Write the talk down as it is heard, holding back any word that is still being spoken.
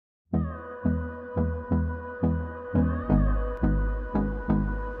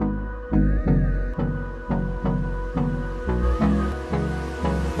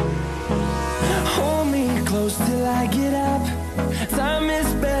close till I get up. Time is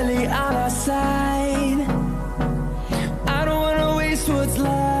barely on our side. I don't wanna waste what's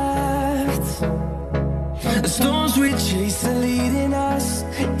left. The storms we chase are leading us,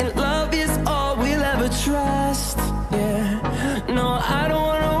 and love is all we'll ever trust. Yeah, no, I don't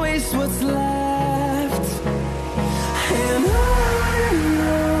wanna waste what's left. And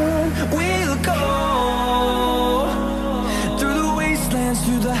on we'll go, through the wastelands,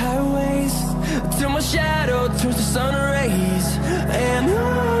 through the highways, till my shadow turns to sun rays. And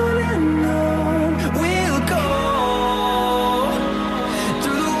on we'll go,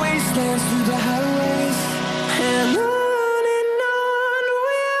 through the wastelands, through the highways, and on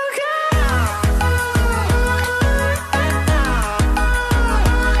we'll go.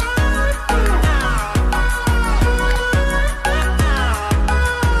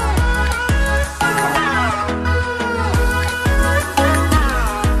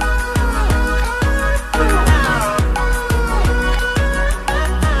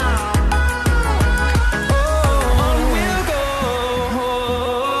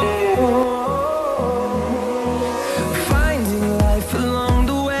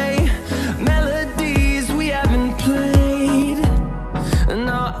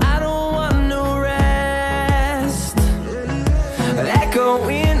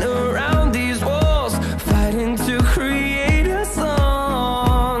 Going around these walls, fighting to create a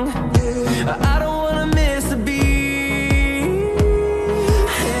song. I don't wanna miss a beat.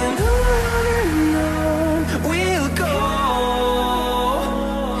 And on we'll go,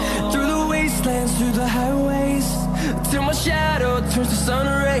 through the wastelands, through the highways, till my shadow turns to sun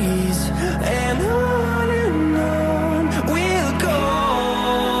rays. And on we'll go,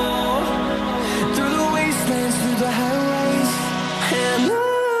 through the wastelands, through the highways, and on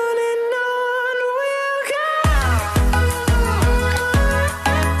we'll go.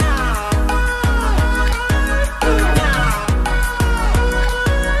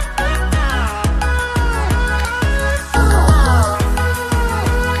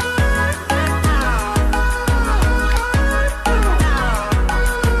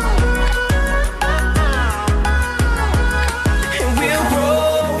 And we'll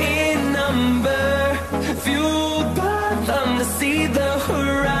grow in number, fueled by them to see the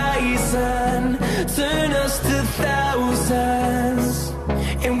horizon, turn us to thousands.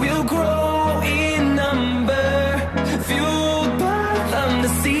 And we'll grow in number, fueled by them to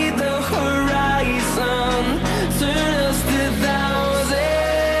see the